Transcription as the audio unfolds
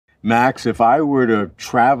Max, if I were to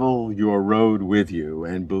travel your road with you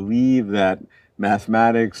and believe that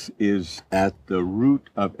mathematics is at the root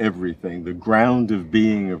of everything, the ground of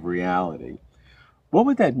being of reality, what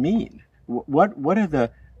would that mean? What are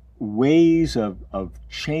the ways of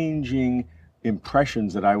changing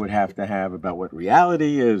impressions that I would have to have about what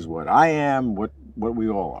reality is, what I am, what we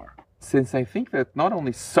all are? Since I think that not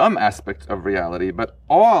only some aspects of reality, but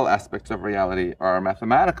all aspects of reality are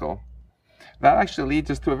mathematical, that actually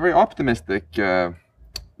leads us to a very optimistic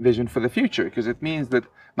vision for the future, because it means that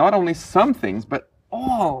not only some things, but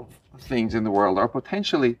all things in the world are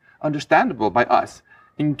potentially understandable by us,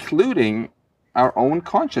 including our own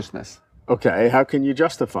consciousness. Okay, how can you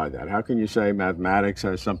justify that? How can you say mathematics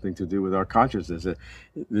has something to do with our consciousness?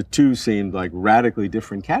 The two seem like radically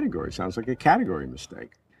different categories. Sounds like a category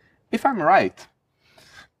mistake. If I'm right,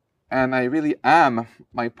 and I really am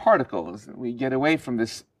my particles, we get away from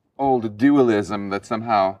this old dualism that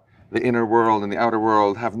somehow the inner world and the outer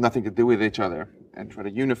world have nothing to do with each other and try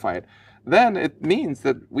to unify it, then it means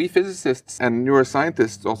that we physicists and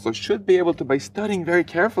neuroscientists also should be able to, by studying very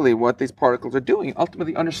carefully what these particles are doing,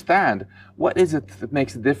 ultimately understand what is it that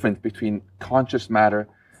makes the difference between conscious matter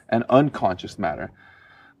and unconscious matter.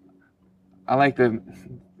 I like to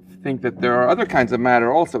think that there are other kinds of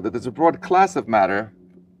matter also, that there's a broad class of matter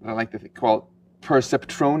that I like to call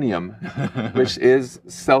perceptronium, which is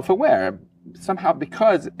self-aware, somehow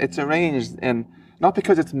because it's arranged in, not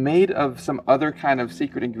because it's made of some other kind of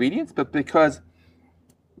secret ingredients, but because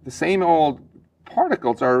the same old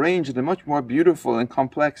particles are arranged in a much more beautiful and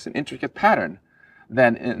complex and intricate pattern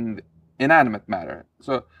than in inanimate matter.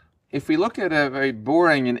 So if we look at a very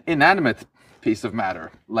boring and inanimate piece of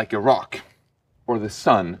matter, like a rock or the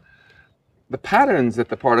sun, the patterns that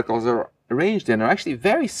the particles are arranged in are actually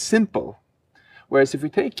very simple. Whereas if we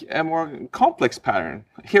take a more complex pattern,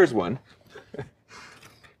 here's one.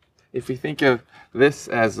 If we think of this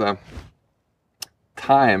as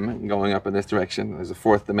time going up in this direction, there's a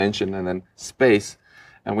fourth dimension, and then space,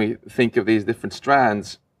 and we think of these different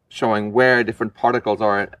strands showing where different particles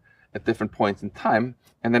are at different points in time,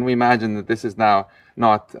 and then we imagine that this is now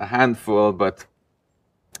not a handful, but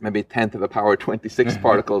maybe 10 to the power 26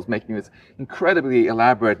 particles, making this incredibly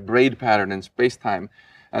elaborate braid pattern in space-time.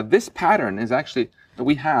 This pattern is actually, that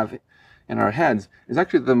we have in our heads, is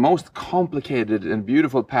actually the most complicated and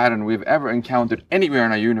beautiful pattern we've ever encountered anywhere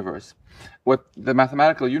in our universe. What the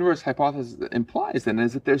mathematical universe hypothesis implies then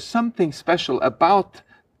is that there's something special about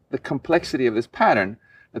the complexity of this pattern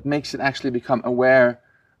that makes it actually become aware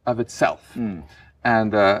of itself.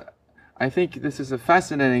 And I think this is a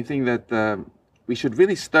fascinating thing that we should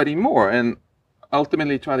really study more and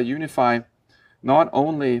ultimately try to unify not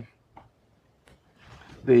only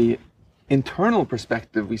the internal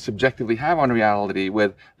perspective we subjectively have on reality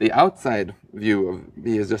with the outside view of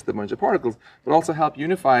me as just a bunch of particles, but also help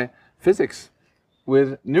unify physics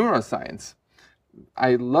with neuroscience.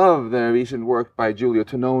 I love the recent work by Giulio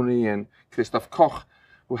Tononi and Christoph Koch,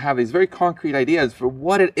 who have these very concrete ideas for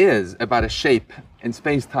what it is about a shape in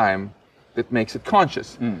space-time that makes it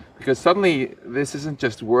conscious. Because suddenly this isn't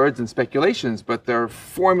just words and speculations, but there are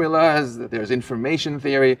formulas, there's information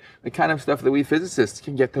theory, the kind of stuff that we physicists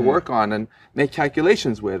can get to work on and make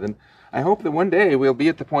calculations with. And I hope that one day we'll be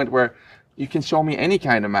at the point where you can show me any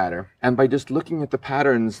kind of matter, and by just looking at the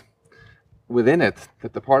patterns within it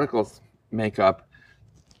that the particles make up,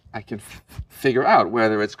 I can figure out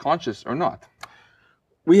whether it's conscious or not.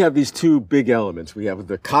 We have these two big elements. We have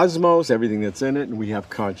the cosmos, everything that's in it, and we have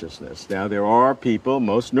consciousness. Now, there are people,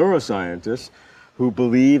 most neuroscientists, who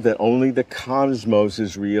believe that only the cosmos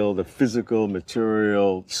is real, the physical,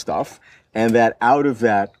 material stuff, and that out of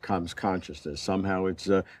that comes consciousness. Somehow it's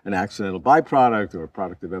an accidental byproduct or a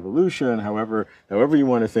product of evolution, however you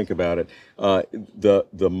want to think about it,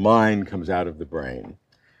 the mind comes out of the brain.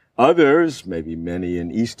 Others, maybe many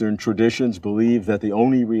in Eastern traditions, believe that the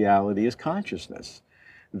only reality is consciousness.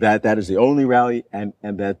 That is the only reality, and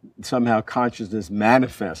that somehow consciousness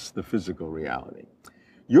manifests the physical reality.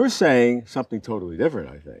 You're saying something totally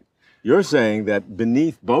different, I think. You're saying that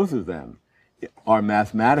beneath both of them are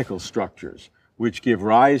mathematical structures which give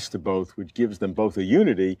rise to both, which gives them both a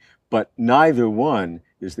unity, but neither one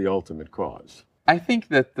is the ultimate cause. I think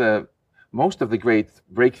that most of the great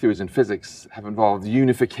breakthroughs in physics have involved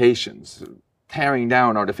unifications, tearing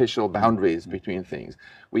down artificial boundaries between things.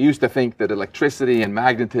 We used to think that electricity and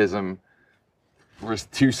magnetism were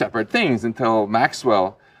two separate things until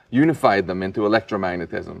Maxwell unified them into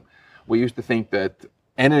electromagnetism. We used to think that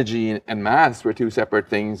energy and mass were two separate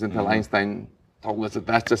things until Einstein told us that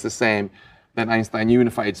that's just the same. then Einstein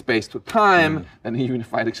unified space to time, then he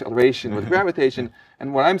unified acceleration with gravitation.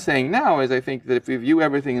 And what I'm saying now is I think that if we view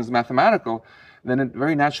everything as mathematical, then it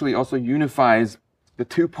very naturally also unifies the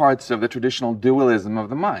two parts of the traditional dualism of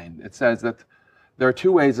the mind. It says that there are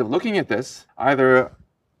two ways of looking at this, either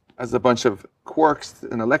as a bunch of quarks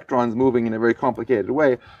and electrons moving in a very complicated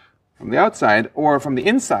way from the outside, or from the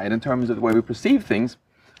inside in terms of the way we perceive things.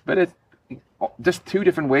 But it's just two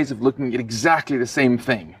different ways of looking at exactly the same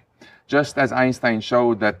thing. Just as Einstein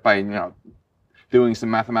showed that by doing some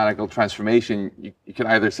mathematical transformation, you could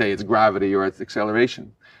either say it's gravity or it's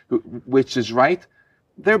acceleration. Which is right?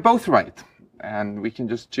 They're both right. And we can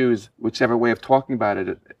just choose whichever way of talking about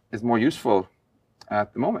it is more useful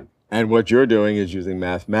at the moment. And what you're doing is using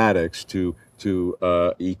mathematics to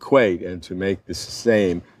equate and to make the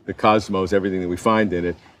same, the cosmos, everything that we find in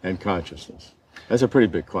it, and consciousness. That's a pretty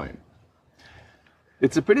big claim.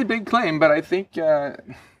 It's a pretty big claim, but I think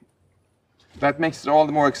that makes it all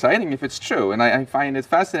the more exciting if it's true. And I find it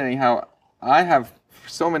fascinating how I have for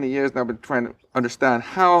so many years now been trying to understand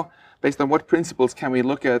how, based on what principles can we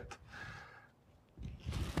look at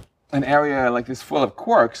an area like this full of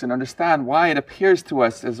quarks and understand why it appears to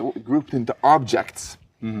us as grouped into objects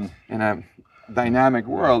in a dynamic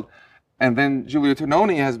world. And then Giulio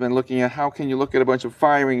Tononi has been looking at how can you look at a bunch of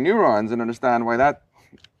firing neurons and understand why that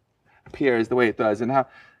appears the way it does, and how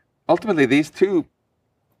ultimately these two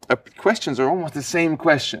questions are almost the same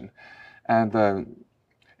question. And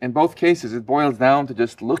in both cases, it boils down to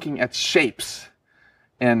just looking at shapes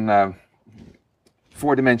in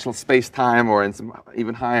four-dimensional space-time or in some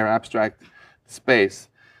even higher abstract space.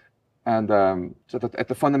 And so that at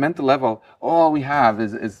the fundamental level, all we have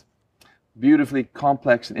is beautifully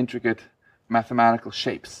complex and intricate mathematical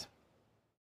shapes.